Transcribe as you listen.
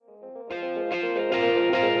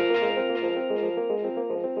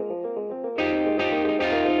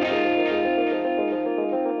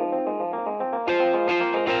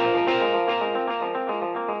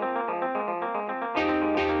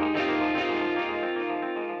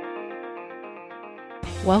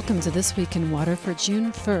Welcome to This Week in Water for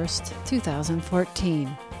June 1st,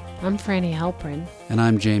 2014. I'm Franny Halprin. And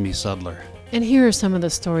I'm Jamie Sudler. And here are some of the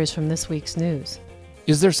stories from this week's news.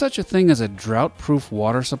 Is there such a thing as a drought-proof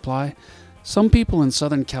water supply? Some people in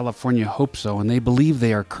Southern California hope so, and they believe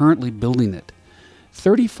they are currently building it.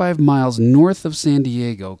 35 miles north of San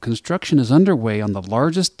Diego, construction is underway on the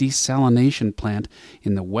largest desalination plant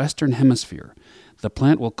in the Western Hemisphere. The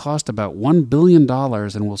plant will cost about $1 billion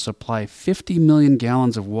and will supply 50 million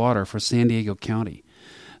gallons of water for San Diego County.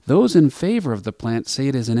 Those in favor of the plant say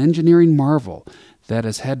it is an engineering marvel that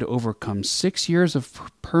has had to overcome 6 years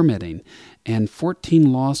of permitting and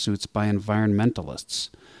 14 lawsuits by environmentalists.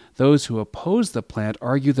 Those who oppose the plant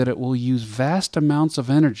argue that it will use vast amounts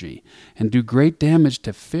of energy and do great damage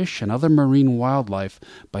to fish and other marine wildlife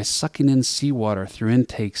by sucking in seawater through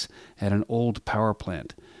intakes at an old power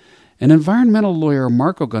plant. An environmental lawyer,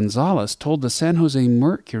 Marco Gonzalez, told the San Jose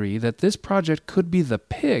Mercury that this project could be the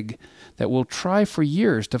pig that will try for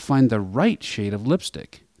years to find the right shade of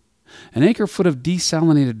lipstick. An acre-foot of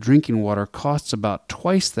desalinated drinking water costs about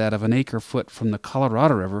twice that of an acre-foot from the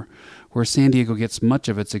Colorado River, where San Diego gets much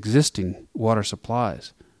of its existing water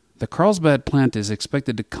supplies. The Carlsbad plant is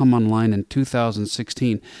expected to come online in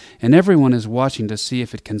 2016, and everyone is watching to see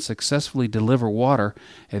if it can successfully deliver water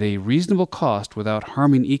at a reasonable cost without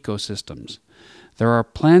harming ecosystems. There are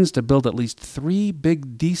plans to build at least 3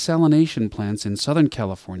 big desalination plants in Southern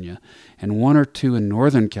California and 1 or 2 in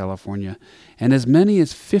Northern California, and as many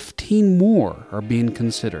as 15 more are being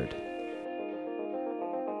considered.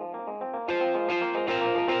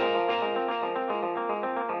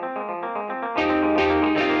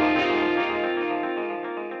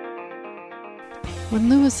 When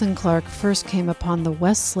Lewis and Clark first came upon the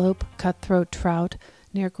West Slope cutthroat trout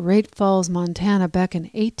near Great Falls, Montana back in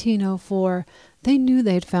 1804, they knew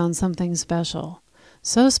they'd found something special.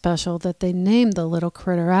 So special that they named the little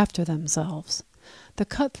critter after themselves. The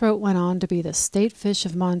cutthroat went on to be the state fish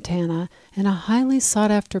of Montana and a highly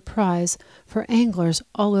sought-after prize for anglers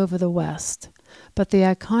all over the West. But the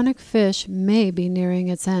iconic fish may be nearing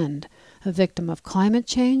its end, a victim of climate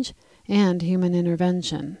change and human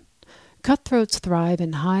intervention. Cutthroats thrive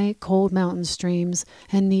in high, cold mountain streams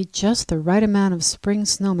and need just the right amount of spring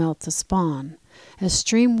snowmelt to spawn. As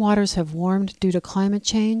stream waters have warmed due to climate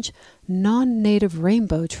change, non-native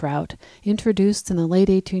rainbow trout, introduced in the late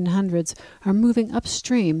 1800s, are moving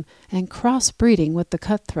upstream and cross-breeding with the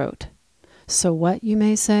cutthroat. So what, you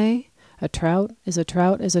may say? A trout is a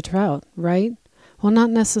trout is a trout, right? Well,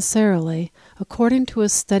 not necessarily. According to a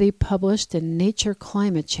study published in Nature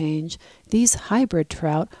Climate Change, these hybrid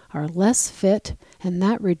trout are less fit, and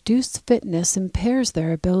that reduced fitness impairs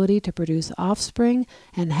their ability to produce offspring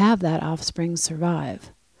and have that offspring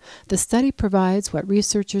survive. The study provides what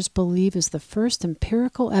researchers believe is the first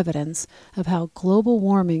empirical evidence of how global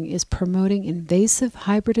warming is promoting invasive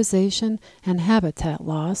hybridization and habitat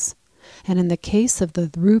loss, and in the case of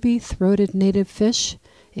the ruby-throated native fish,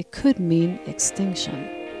 it could mean extinction.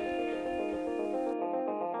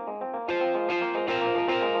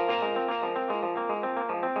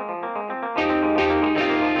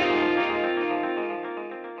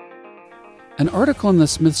 An article in the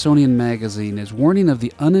Smithsonian Magazine is warning of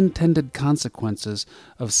the unintended consequences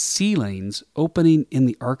of sea lanes opening in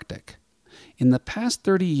the Arctic. In the past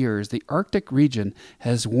 30 years, the Arctic region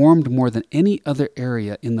has warmed more than any other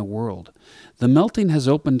area in the world. The melting has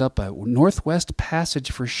opened up a northwest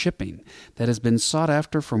passage for shipping that has been sought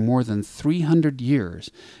after for more than 300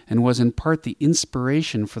 years and was in part the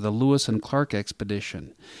inspiration for the Lewis and Clark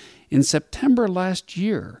expedition. In September last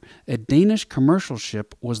year, a Danish commercial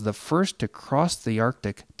ship was the first to cross the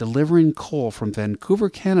Arctic, delivering coal from Vancouver,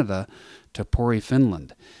 Canada, to Pori,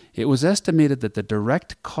 Finland. It was estimated that the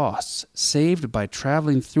direct costs saved by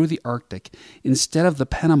traveling through the Arctic instead of the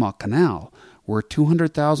Panama Canal were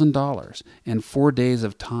 $200,000 and 4 days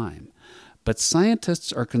of time. But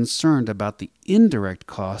scientists are concerned about the indirect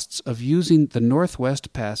costs of using the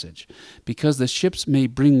Northwest Passage because the ships may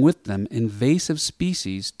bring with them invasive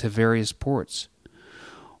species to various ports.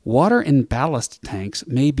 Water in ballast tanks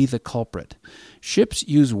may be the culprit. Ships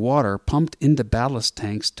use water pumped into ballast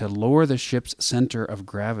tanks to lower the ship's center of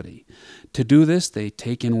gravity. To do this, they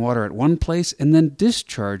take in water at one place and then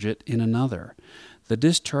discharge it in another. The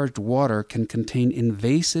discharged water can contain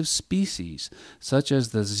invasive species, such as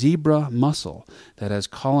the zebra mussel that has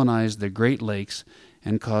colonized the Great Lakes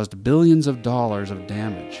and caused billions of dollars of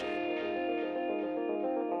damage.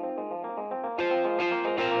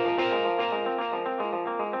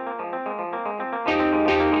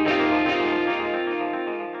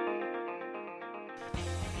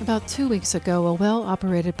 About 2 weeks ago, a well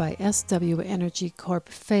operated by SW Energy Corp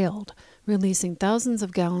failed, releasing thousands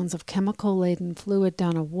of gallons of chemical-laden fluid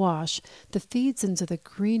down a wash that feeds into the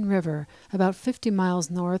Green River about 50 miles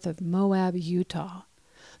north of Moab, Utah.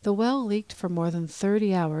 The well leaked for more than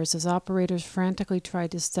 30 hours as operators frantically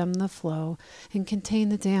tried to stem the flow and contain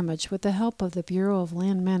the damage with the help of the Bureau of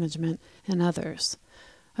Land Management and others.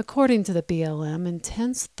 According to the BLM,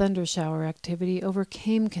 intense thundershower activity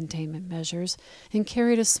overcame containment measures and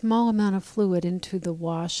carried a small amount of fluid into the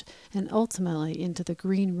wash and ultimately into the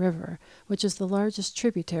Green River, which is the largest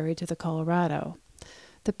tributary to the Colorado.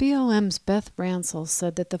 The BLM's Beth Ransel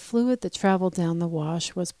said that the fluid that traveled down the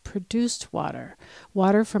wash was produced water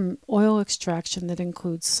from oil extraction that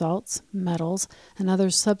includes salts, metals, and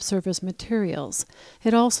other subsurface materials.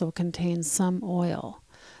 It also contains some oil.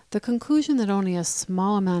 The conclusion that only a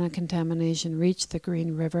small amount of contamination reached the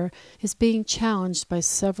Green River is being challenged by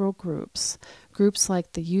several groups. Groups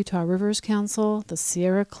like the Utah Rivers Council, the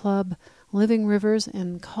Sierra Club, Living Rivers,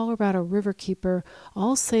 and Colorado Riverkeeper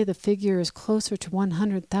all say the figure is closer to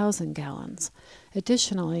 100,000 gallons.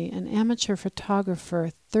 Additionally, an amateur photographer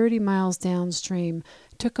 30 miles downstream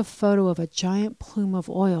took a photo of a giant plume of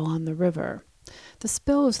oil on the river. The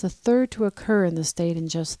spill is the third to occur in the state in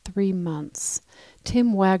just 3 months.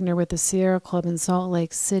 Tim Wagner with the Sierra Club in Salt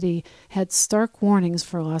Lake City had stark warnings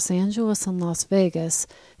for Los Angeles and Las Vegas,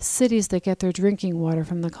 cities that get their drinking water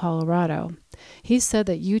from the Colorado. He said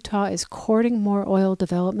that Utah is courting more oil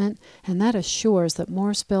development, and that assures that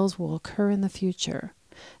more spills will occur in the future.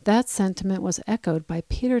 That sentiment was echoed by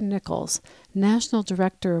Peter Nichols, National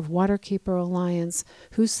Director of Waterkeeper Alliance,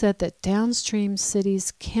 who said that downstream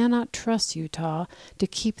cities cannot trust Utah to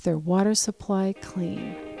keep their water supply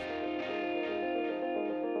clean.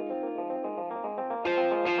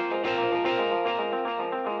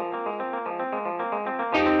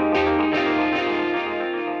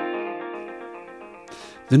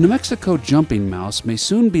 The New Mexico jumping mouse may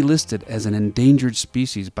soon be listed as an endangered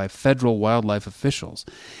species by federal wildlife officials,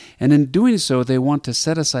 and in doing so they want to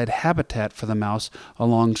set aside habitat for the mouse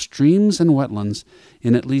along streams and wetlands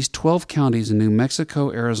in at least 12 counties in New Mexico,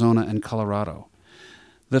 Arizona, and Colorado.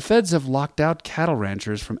 The feds have locked out cattle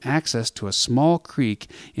ranchers from access to a small creek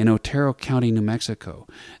in Otero County, New Mexico.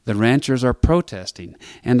 The ranchers are protesting,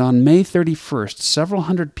 and on May 31st, several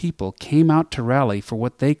hundred people came out to rally for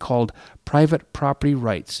what they called private property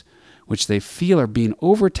rights, which they feel are being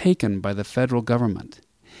overtaken by the federal government.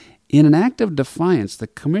 In an act of defiance, the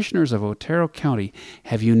commissioners of Otero County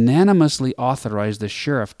have unanimously authorized the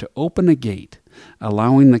sheriff to open a gate,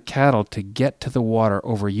 allowing the cattle to get to the water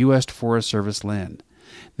over U.S. Forest Service land.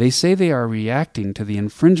 They say they are reacting to the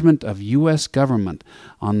infringement of U.S. government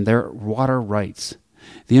on their water rights.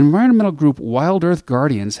 The environmental group Wild Earth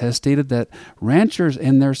Guardians has stated that ranchers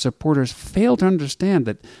and their supporters fail to understand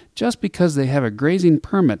that just because they have a grazing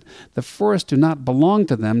permit, the forests do not belong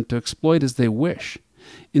to them to exploit as they wish.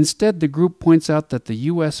 Instead, the group points out that the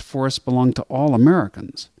U.S. forests belong to all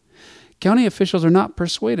Americans. County officials are not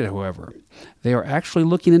persuaded, however. They are actually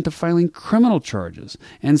looking into filing criminal charges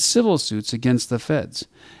and civil suits against the feds.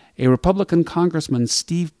 A Republican Congressman,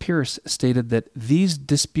 Steve Pierce, stated that these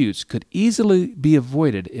disputes could easily be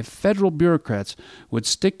avoided if federal bureaucrats would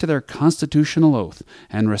stick to their constitutional oath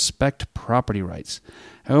and respect property rights.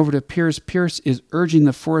 However, it appears Pierce is urging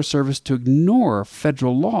the Forest Service to ignore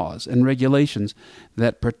federal laws and regulations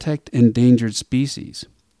that protect endangered species.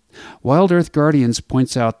 Wild Earth Guardians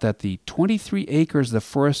points out that the 23 acres the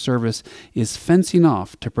Forest Service is fencing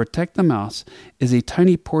off to protect the mouse is a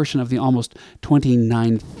tiny portion of the almost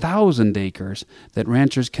 29,000 acres that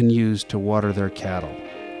ranchers can use to water their cattle.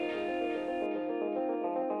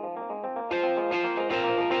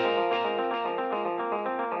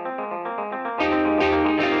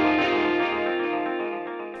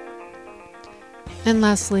 And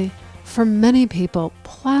lastly, for many people,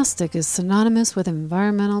 plastic is synonymous with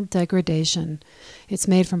environmental degradation. It's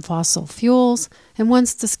made from fossil fuels, and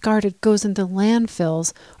once discarded goes into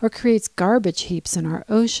landfills or creates garbage heaps in our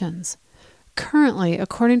oceans. Currently,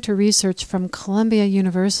 according to research from Columbia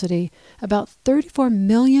University, about 34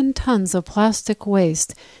 million tons of plastic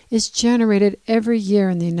waste is generated every year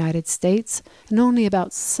in the United States, and only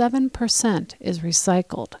about 7% is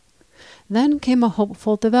recycled. Then came a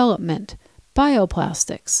hopeful development: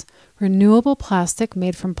 bioplastics, renewable plastic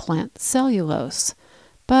made from plant cellulose.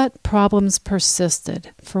 But problems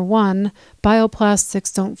persisted. For one,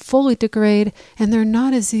 bioplastics don't fully degrade, and they're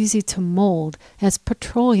not as easy to mold as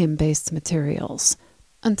petroleum-based materials.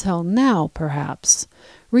 Until now, perhaps.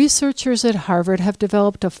 Researchers at Harvard have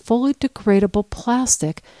developed a fully degradable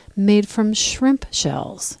plastic made from shrimp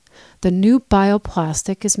shells. The new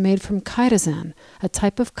bioplastic is made from chitosan, a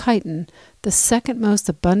type of chitin, the second most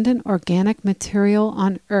abundant organic material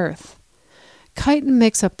on Earth. Chitin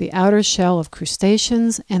makes up the outer shell of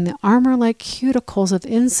crustaceans and the armor-like cuticles of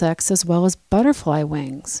insects as well as butterfly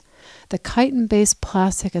wings. The chitin-based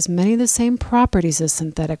plastic has many of the same properties as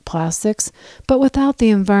synthetic plastics, but without the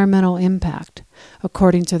environmental impact.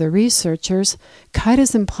 According to the researchers,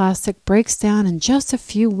 chitosan plastic breaks down in just a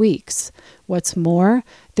few weeks. What's more,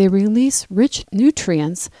 they release rich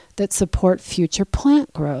nutrients that support future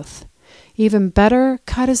plant growth. Even better,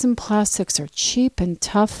 chitosan plastics are cheap and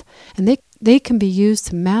tough, and they can be used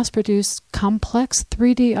to mass-produce complex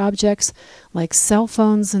 3D objects like cell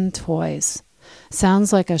phones and toys.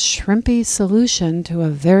 Sounds like a shrimpy solution to a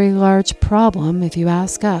very large problem, if you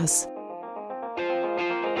ask us.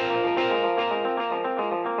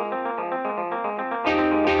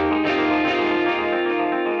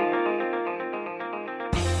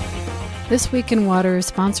 This Week in Water is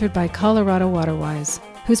sponsored by Colorado Waterwise,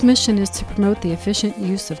 whose mission is to promote the efficient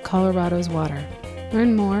use of Colorado's water.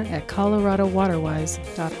 Learn more at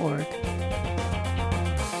coloradowaterwise.org.